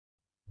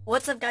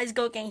What's up guys,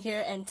 Go Gang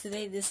here, and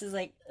today this is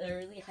like a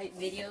really hype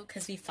video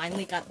because we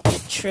finally got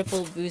the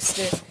triple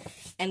booster,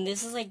 and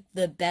this is like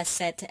the best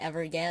set to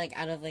ever get, like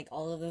out of like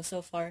all of them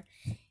so far.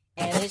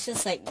 And it's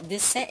just like,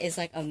 this set is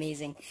like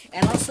amazing.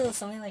 And also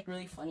something like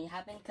really funny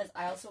happened because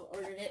I also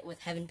ordered it with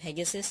Heaven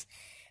Pegasus,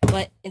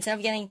 but instead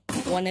of getting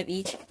one of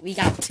each, we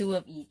got two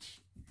of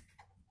each.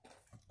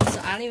 So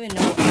I don't even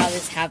know how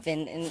this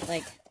happened, and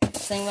like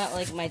something about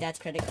like my dad's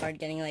credit card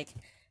getting like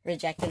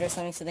rejected or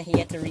something, so then he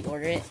had to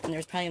reorder it, and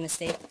there's probably a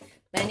mistake.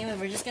 But anyway,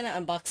 we're just gonna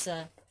unbox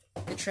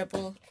the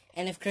triple,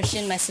 and if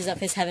Christian messes up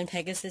his Heaven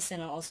Pegasus, then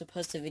I'll also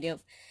post a video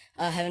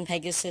of Heaven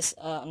Pegasus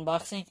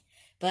unboxing.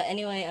 But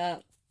anyway,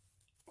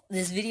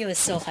 this video is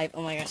so hype,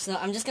 oh my gosh. So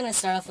I'm just gonna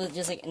start off with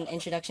just like an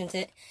introduction to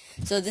it.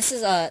 So this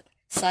is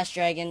Slash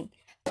Dragon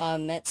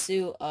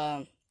Metsu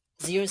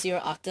 00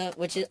 Octa,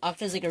 which is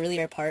Octa is like a really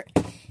rare part,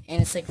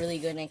 and it's like really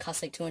good, and it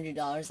costs like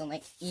 $200 on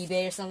like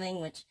eBay or something,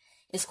 which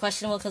is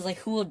questionable because like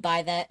who would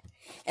buy that?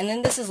 And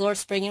then this is Lord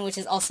Spriggan, which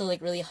is also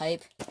like really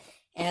hype.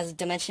 It has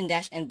Dimension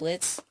Dash and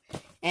Blitz.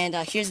 And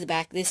here's the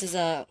back. This is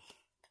a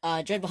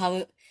Dread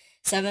Bahamut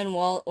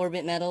 7-wall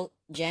Orbit Metal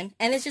Gen,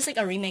 and it's just like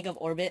a remake of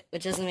Orbit,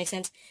 which doesn't make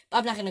sense, but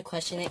I'm not gonna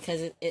question it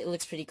because it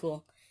looks pretty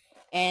cool.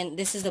 And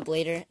this is the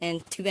Blader,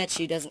 and too bad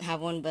Shu doesn't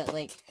have one, but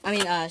like, I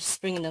mean,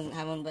 Spriggan doesn't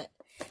have one, but,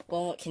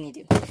 well, what can you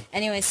do?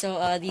 Anyway,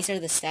 so, these are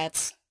the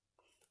stats.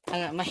 I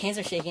don't know, my hands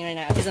are shaking right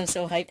now because I'm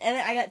so hyped, and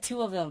I got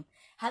two of them.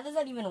 How does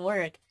that even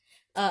work?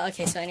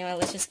 Okay, so anyway,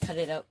 let's just cut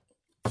it out,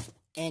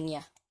 and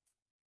yeah.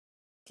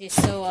 Okay,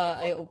 so,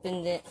 I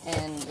opened it,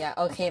 and yeah,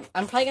 okay,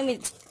 I'm probably gonna be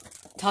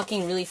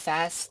talking really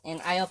fast,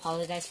 and I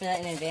apologize for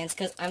that in advance,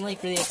 because I'm,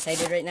 like, really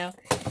excited right now.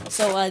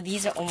 So,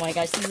 these are, oh my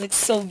gosh, these look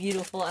so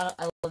beautiful,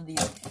 I love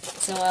these.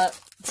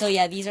 So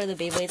yeah, these are the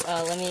Beyblades.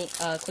 Let me,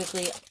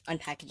 quickly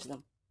unpackage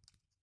them.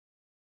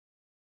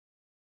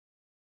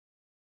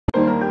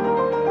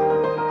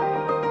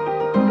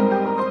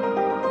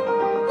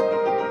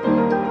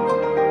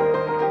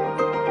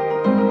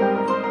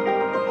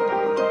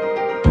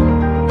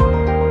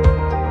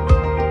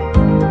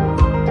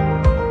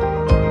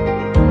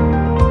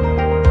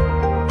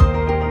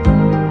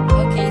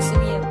 Okay, so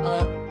we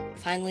have,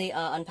 finally,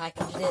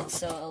 unpackaged it,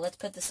 so let's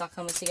put the stock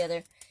helmets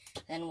together,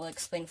 then we'll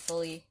explain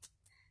fully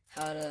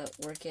how to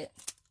work it,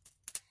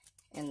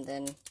 and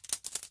then,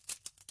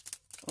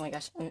 oh my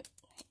gosh,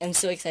 I'm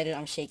so excited,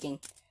 I'm shaking.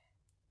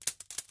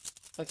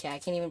 Okay, I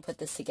can't even put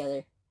this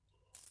together.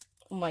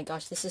 Oh my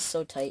gosh, this is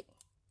so tight.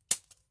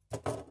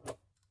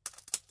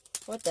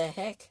 What the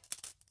heck?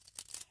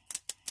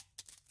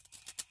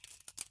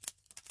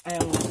 I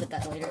don't know, put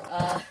that later.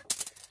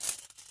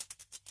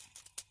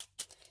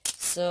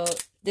 So,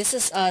 this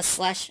is,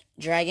 Slash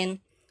Dragon,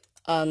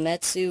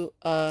 Metsu,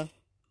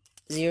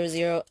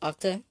 00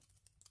 Octa.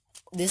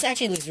 This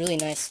actually looks really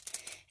nice.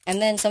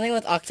 And then something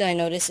with Octa I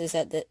noticed is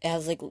that it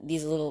has like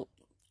these little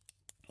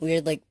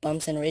weird like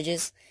bumps and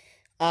ridges,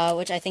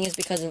 which I think is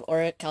because of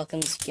Aura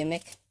Calcum's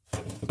gimmick.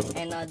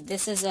 And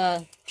this is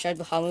Shred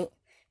Bahamut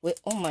with,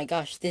 oh my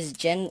gosh, this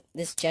gen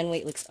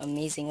weight looks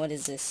amazing. What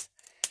is this?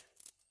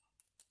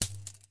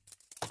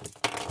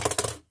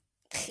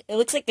 It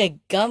looks like a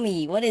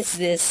gummy. What is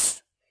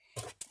this?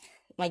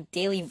 My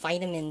daily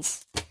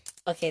vitamins.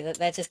 Okay,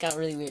 that just got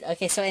really weird.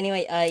 Okay, so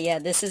anyway, yeah,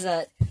 this is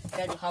a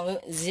Dread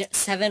Bahamut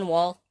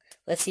 7-wall.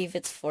 Let's see if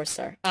it's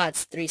 4-star. Ah,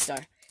 it's 3-star.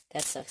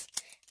 That sucks.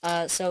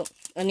 So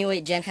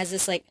anyway, Jen has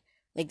this like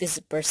this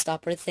burst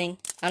stopper thing.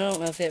 I don't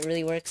know if it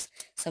really works.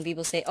 Some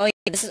people say, oh yeah,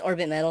 this is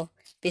Orbit Metal,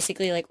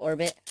 basically like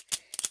Orbit,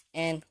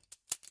 and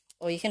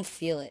oh, you can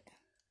feel it.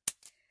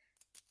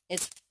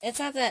 It's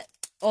not that.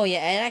 Oh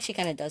yeah, it actually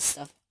kind of does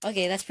stuff.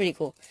 Okay, that's pretty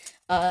cool.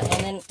 And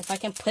then if I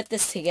can put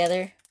this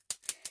together.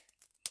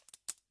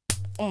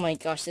 Oh my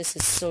gosh, this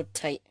is so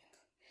tight.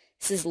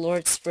 This is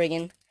Lord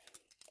Spriggan,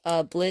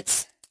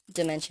 Blitz,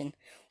 Dimension.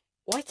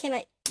 Why can't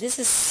I? This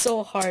is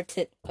so hard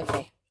to.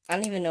 Okay, I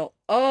don't even know.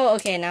 Oh,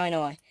 okay, now I know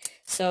why.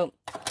 So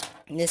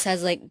this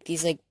has like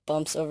these like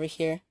bumps over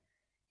here.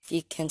 If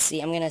you can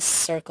see, I'm gonna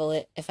circle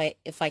it if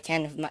I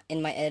can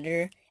in my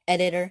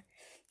editor.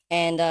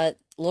 And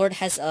Lord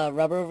has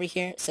rubber over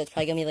here, so it's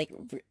probably gonna be like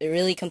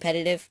really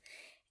competitive.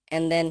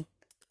 And then,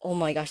 oh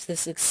my gosh,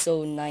 this looks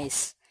so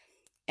nice.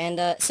 And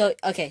so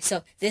okay,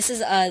 so this is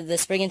the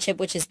Spriggan chip,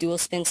 which is dual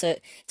spin, so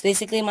it's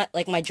basically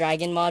my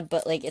dragon mod,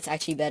 but like it's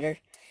actually better.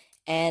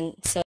 And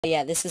so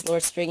yeah, this is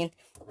Lord Spriggan.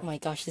 Oh my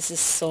gosh, this is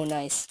so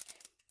nice.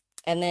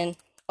 And then,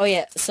 oh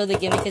yeah, so the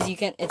gimmick is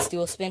it's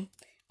dual spin.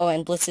 Oh,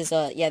 and Blitz is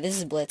yeah, this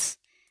is Blitz.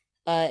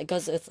 It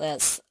goes with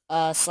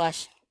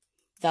Slash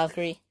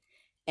Valkyrie.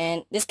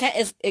 And this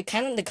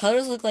the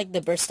colors look like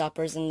the burst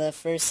stoppers in the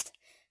first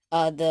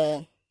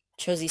the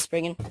Chozy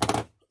Spriggan.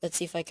 Let's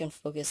see if I can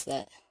focus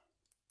that.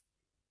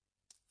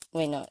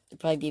 Wait, no, it'd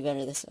probably be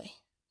better this way.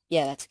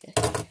 Yeah, that's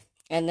good.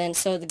 And then,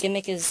 so the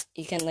gimmick is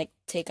you can, like,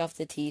 take off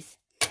the teeth,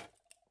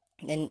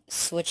 then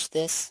switch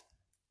this,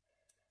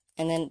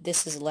 and then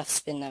this is left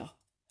spin now.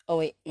 Oh,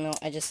 wait, no,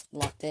 I just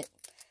locked it.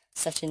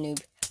 Such a noob.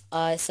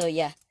 So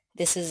yeah,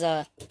 this is,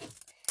 left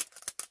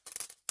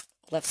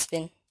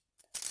spin.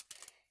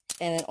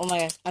 And then, oh my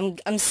gosh,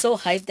 I'm so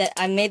hyped that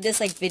I made this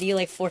like video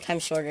like 4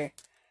 times shorter.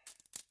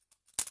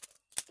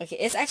 Okay,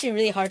 it's actually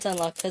really hard to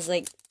unlock because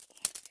like,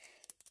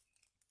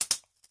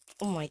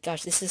 oh my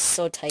gosh, this is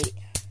so tight.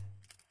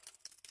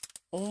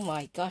 Oh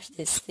my gosh,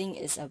 this thing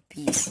is a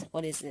beast.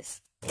 What is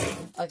this?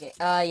 Okay,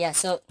 yeah,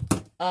 so,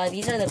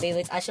 these are the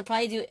Beyblades. I should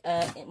probably do,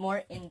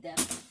 more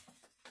in-depth.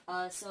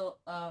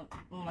 Oh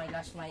my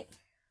gosh,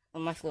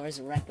 my floor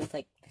is wrecked with,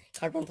 like,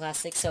 cardboard and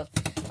plastic. So,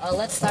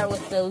 let's start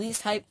with the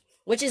least hype,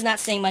 which is not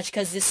saying much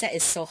because this set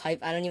is so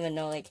hype. I don't even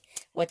know, like,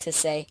 what to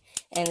say.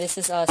 And this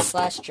is,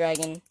 Slash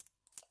Dragon,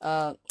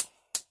 Metsu,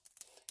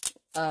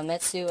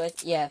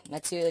 yeah,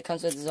 Metsu, that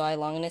comes with Zoai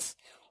Longinus.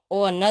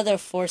 Oh, another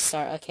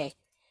 4-star, okay.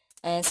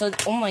 And so,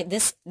 oh my,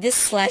 this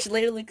Slash,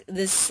 literally,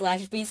 this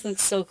Slash piece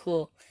looks so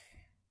cool.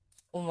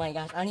 Oh my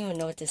gosh, I don't even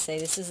know what to say.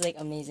 This is, like,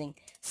 amazing.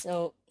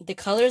 So, the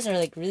colors are,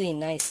 like, really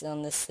nice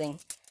on this thing.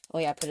 Oh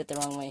yeah, I put it the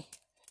wrong way.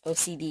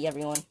 OCD,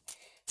 everyone.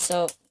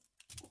 So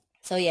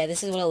yeah,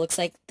 this is what it looks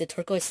like. The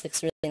turquoise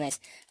looks really nice.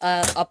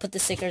 I'll put the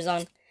stickers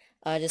on.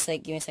 Just,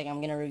 like, give me a second. I'm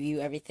gonna review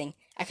everything.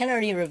 I kind of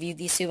already reviewed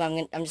these two, but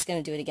I'm just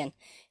gonna do it again.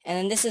 And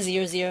then this is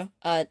 00,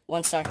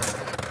 1 star.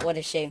 What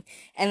a shame.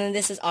 And then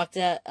this is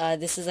Octa.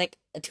 This is, like,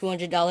 a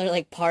 $200,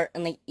 like, part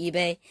on, like,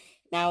 eBay.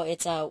 Now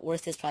it's,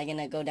 worth is probably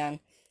gonna go down.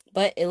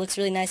 But it looks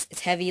really nice.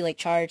 It's heavy, like,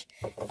 charge.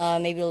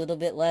 Maybe a little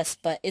bit less,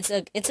 but it's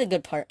a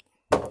good part.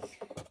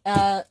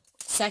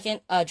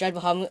 Second, Dread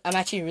Bahamut. I'm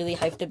actually really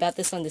hyped about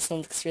this one. This one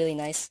looks really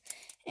nice.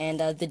 And,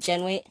 the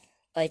gen weight,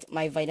 like,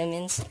 my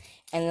vitamins.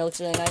 And it looks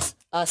really nice.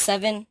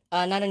 7,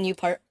 not a new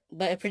part,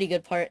 but a pretty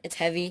good part. It's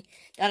heavy.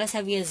 Not as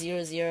heavy as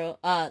 00,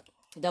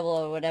 double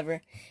or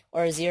whatever.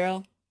 Or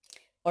 0.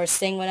 Or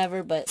Sting,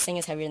 whatever, but Sting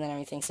is heavier than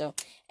everything, so.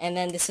 And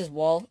then this is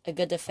Wall, a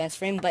good defense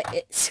frame, but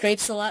it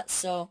scrapes a lot,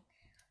 so,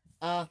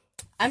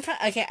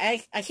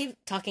 okay, I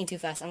keep talking too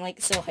fast. I'm, like,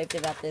 so hyped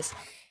about this.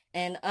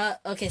 And,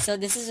 okay, so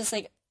this is just,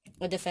 like,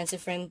 a defensive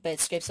frame, but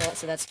it scrapes a lot,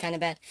 so that's kind of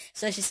bad.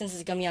 Especially since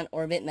it's gonna be on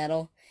Orbit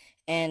metal.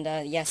 And,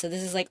 yeah, so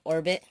this is, like,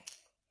 Orbit,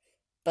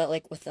 but,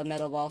 like, with a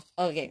metal ball.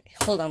 Okay,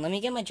 hold on, let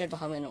me get my Dread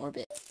Bahamut in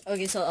Orbit.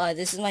 Okay, so,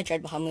 this is my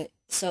Dread Bahamut.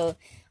 So,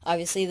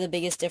 obviously, the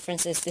biggest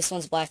difference is this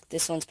one's black,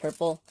 this one's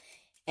purple.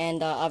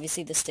 And,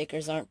 obviously, the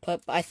stickers aren't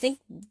put, but I think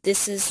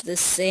this is the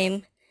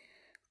same,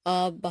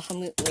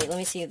 Bahamut. Wait, let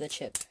me see the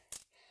chip.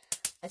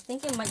 I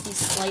think it might be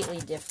slightly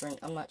different.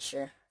 I'm not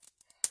sure.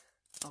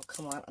 Oh,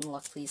 come on.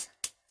 Unlock, please.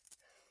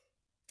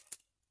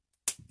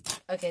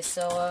 Okay,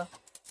 so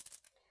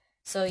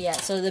yeah.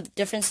 So, the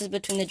differences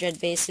between the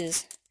Dread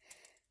bases.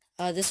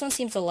 This one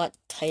seems a lot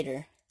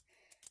tighter.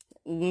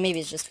 Maybe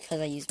it's just because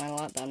I use mine a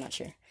lot, but I'm not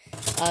sure.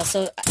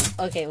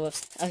 Okay,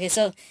 whoops. Okay,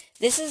 so,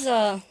 this is,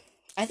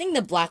 I think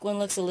the black one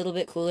looks a little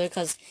bit cooler,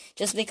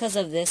 just because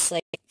of this,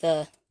 like,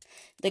 the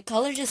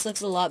color just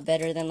looks a lot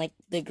better than, like,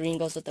 the green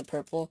goes with the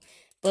purple.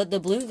 But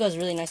the blue goes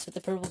really nice with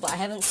the purple, but I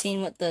haven't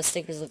seen what the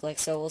stickers look like,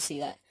 so we'll see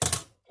that.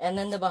 And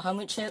then the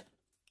Bahamut chip,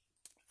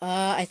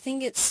 I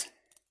think it's,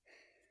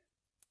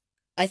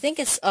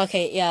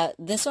 okay, yeah,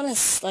 this one is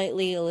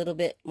slightly a little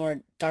bit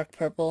more dark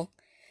purple,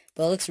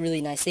 but it looks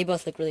really nice. They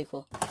both look really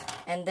cool.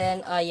 And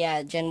then,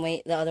 yeah, gen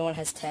weight, the other one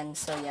has 10,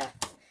 so yeah.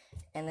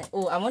 And then,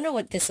 oh, I wonder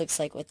what this looks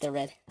like with the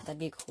red. That'd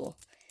be cool.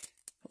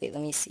 Wait,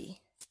 let me see.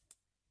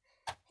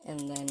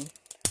 And then,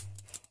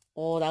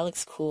 oh, that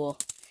looks cool.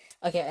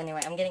 Okay, anyway,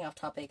 I'm getting off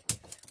topic.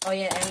 Oh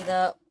yeah, and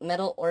the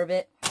metal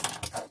orbit.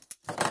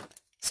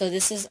 So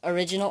this is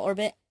original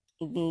orbit,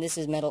 and this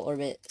is metal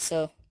orbit.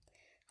 So,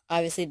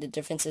 obviously the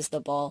difference is the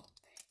ball.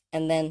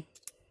 And then,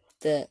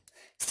 the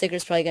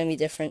sticker's probably gonna be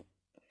different.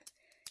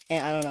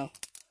 And I don't know.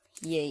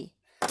 Yay.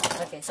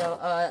 Okay,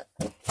 so,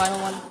 final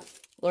one.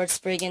 Lord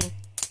Spriggan.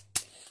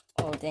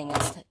 Oh, dang,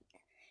 that's tight.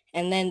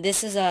 And then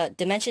this is a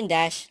Dimension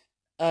Dash,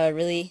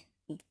 really,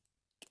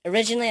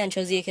 originally on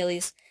Chose the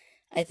Achilles,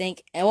 I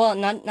think. Well,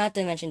 not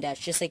Dimension Dash,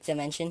 just like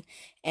Dimension.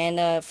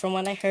 And, from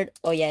what I heard,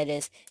 oh yeah, it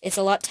is. It's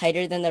a lot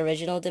tighter than the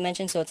original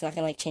Dimension, so it's not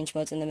gonna, like, change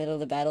modes in the middle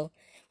of the battle,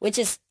 which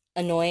is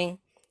annoying.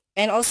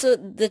 And also,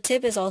 the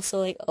tip is also,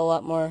 like, a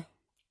lot more,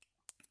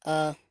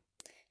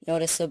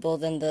 noticeable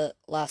than the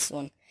last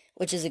one,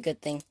 which is a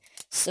good thing.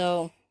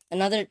 So,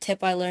 another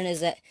tip I learned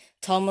is that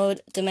tall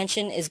mode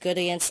Dimension is good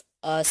against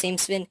same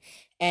spin,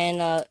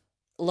 and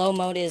low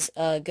mode is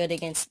good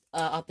against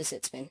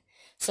opposite spin.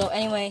 So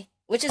anyway,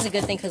 which is a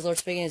good thing because Lord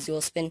Spriggan is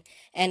dual spin.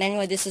 And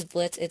anyway, this is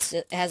Blitz.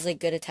 It has like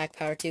good attack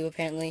power too,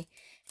 apparently,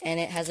 and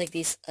it has like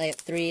these like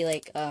 3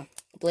 like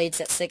blades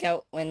that stick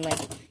out when like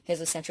he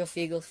has a central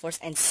field force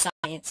and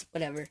science,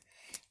 whatever.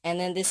 And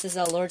then this is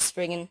a Lord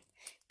Spriggan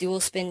dual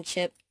spin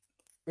chip,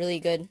 really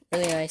good,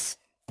 really nice,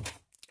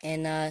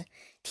 and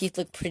teeth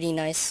look pretty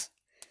nice.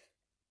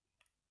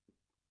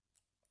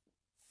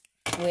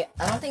 Wait,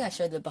 I don't think I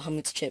showed the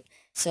Bahamut's chip.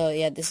 So,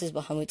 yeah, this is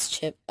Bahamut's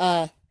chip.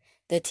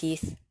 The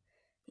teeth,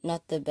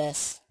 not the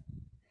best.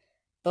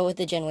 But with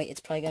the gen weight, it's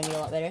probably going to be a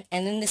lot better.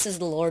 And then this is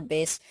the Lord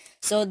base.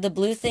 So, the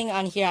blue thing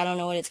on here, I don't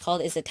know what it's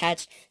called, is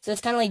attached. So,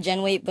 it's kind of like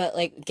gen weight, but,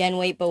 like, gen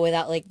weight, but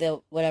without, like,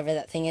 the, whatever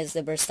that thing is,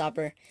 the burst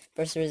stopper,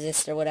 burst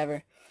resist, or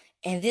whatever.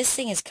 And this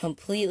thing is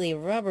completely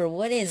rubber.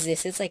 What is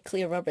this? It's like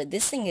clear rubber.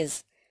 This thing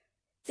is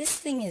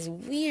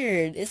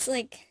weird. It's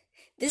like,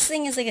 this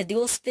thing is like a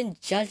dual spin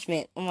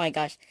judgment. Oh my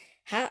gosh.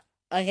 How,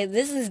 okay,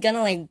 this is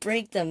gonna like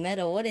break the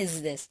metal. What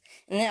is this?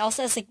 And it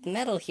also has like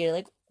metal here.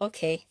 Like,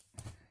 okay.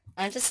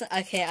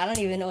 Okay, I don't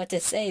even know what to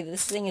say.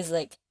 This thing is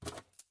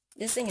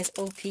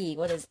OP.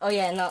 What is, oh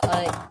yeah, no,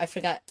 I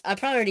forgot. I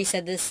probably already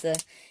said this,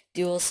 the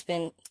dual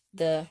spin,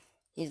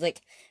 you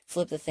like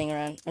flip the thing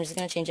around. I'm just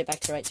gonna change it back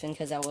to right spin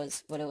because that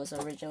was what it was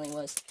originally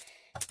was.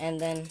 And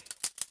then,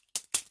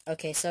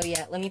 okay, so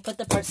yeah, let me put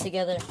the parts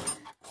together.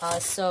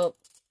 So,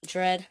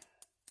 Dread,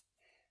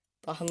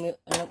 Bahamut,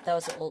 nope,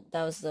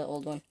 that was the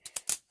old one.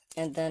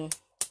 And then,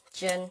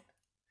 Gen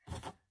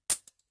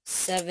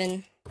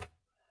 7,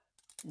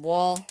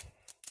 Wall,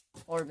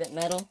 Orbit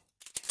Metal.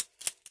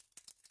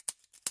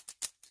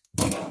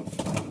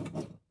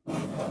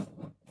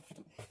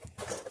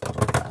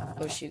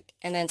 Oh shoot.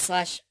 And then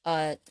slash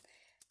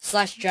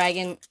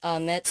Dragon,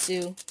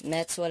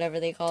 Mets, whatever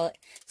they call it,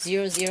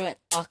 00 and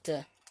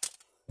Octa.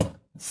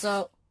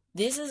 So,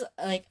 this is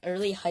like a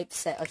really hype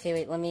set. Okay,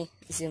 wait, let me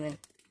zoom in.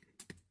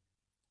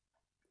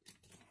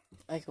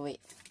 Okay, wait.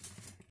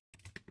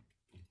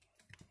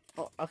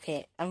 Oh,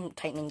 okay, I'm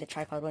tightening the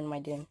tripod. What am I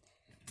doing?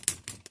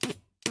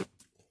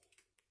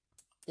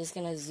 Just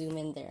gonna zoom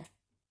in there.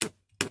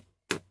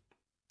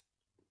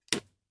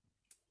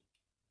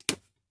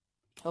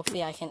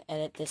 Hopefully I can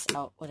edit this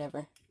out,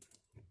 whatever.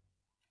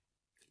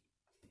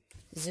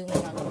 Zoom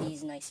in on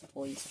these nice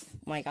boys.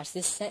 Oh my gosh,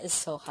 this set is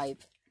so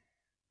hype.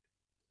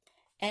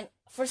 And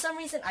for some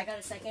reason, I got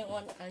a second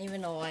one. I don't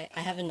even know why.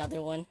 I have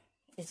another one.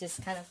 It's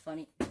just kind of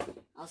funny.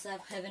 I also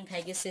have Heaven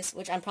Pegasus,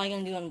 which I'm probably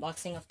going to do an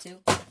unboxing of too.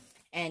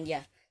 And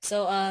yeah.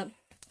 So, I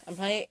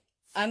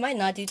might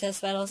not do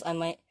test battles. I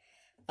might,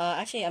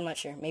 actually, I'm not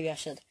sure. Maybe I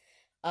should.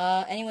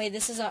 Anyway,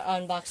 this is our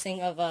unboxing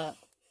of,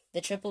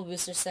 the triple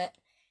booster set.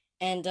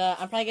 And,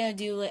 I'm probably going to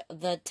do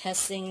the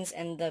testings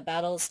and the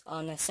battles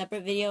on a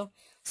separate video.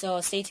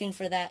 So, stay tuned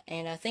for that.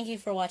 And, thank you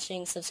for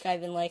watching.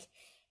 Subscribe and like.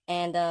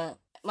 And,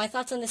 my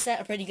thoughts on this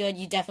set are pretty good.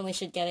 You definitely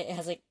should get it. It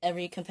has, like,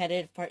 every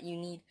competitive part you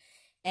need.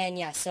 And,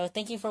 yeah, so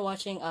thank you for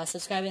watching.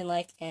 Subscribe and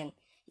like. And,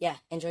 yeah,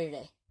 enjoy your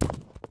day.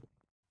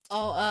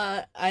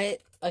 Oh, I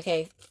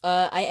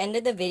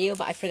ended the video,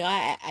 but I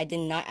forgot I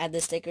did not add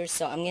the stickers.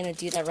 So, I'm gonna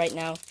do that right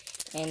now.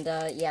 And,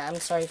 yeah, I'm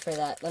sorry for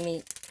that. Let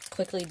me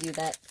quickly do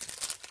that.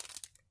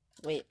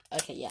 Wait,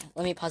 okay, yeah.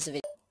 Let me pause the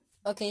video.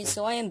 Okay,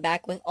 so I am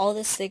back with all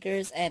the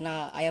stickers, and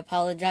I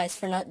apologize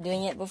for not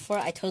doing it before.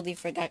 I totally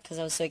forgot because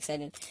I was so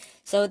excited.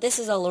 So this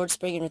is a Lord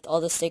Spriggan with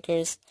all the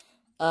stickers.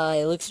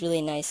 It looks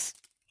really nice.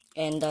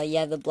 And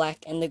yeah, the black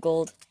and the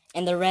gold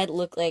and the red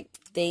look like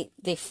they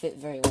fit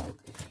very well.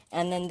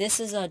 And then this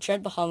is a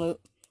Dread Bahamut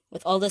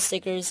with all the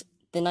stickers.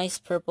 The nice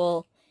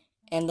purple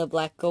and the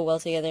black go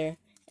well together.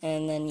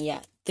 And then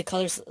yeah, the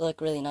colors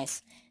look really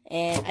nice.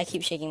 And I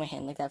keep shaking my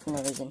hand like that for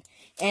no reason.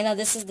 And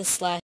this is the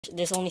Slash.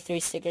 There's only 3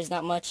 stickers,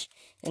 not much.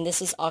 And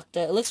this is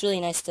Octa. It looks really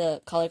nice,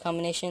 the color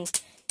combinations.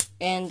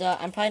 And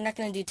I'm probably not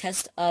going to do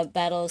test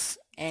battles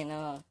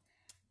and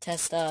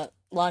test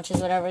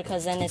launches, whatever,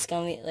 because then it's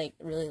going to be like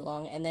really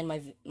long. And then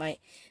my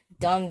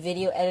dumb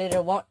video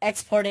editor won't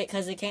export it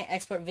because it can't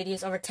export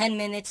videos over 10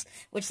 minutes,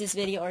 which this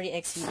video already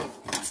exceeded.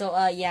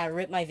 So yeah,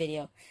 rip my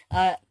video.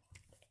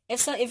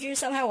 If you're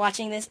somehow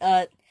watching this,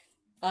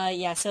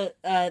 yeah, so,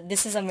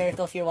 this is a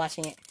miracle if you're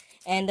watching it.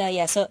 And,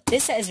 yeah, so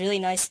this set is really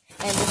nice,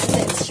 and this is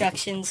the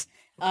instructions,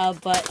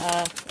 but,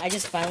 I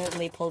just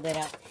violently pulled it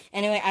out.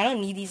 Anyway, I don't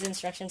need these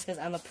instructions because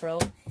I'm a pro,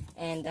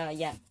 and,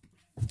 yeah.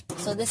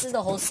 So this is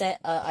the whole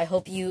set. I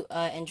hope you,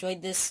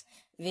 enjoyed this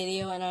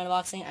video and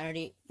unboxing. I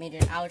already made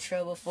an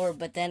outro before,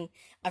 but then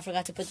I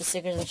forgot to put the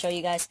stickers and show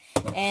you guys.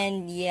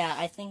 And, yeah,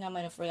 I think I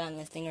might have forgotten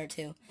a thing or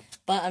two,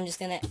 but I'm just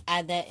gonna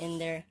add that in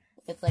there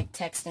with like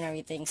text and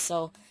everything.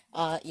 So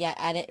yeah,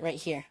 add it right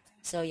here.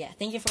 So yeah,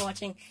 thank you for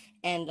watching,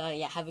 and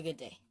yeah, have a good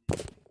day.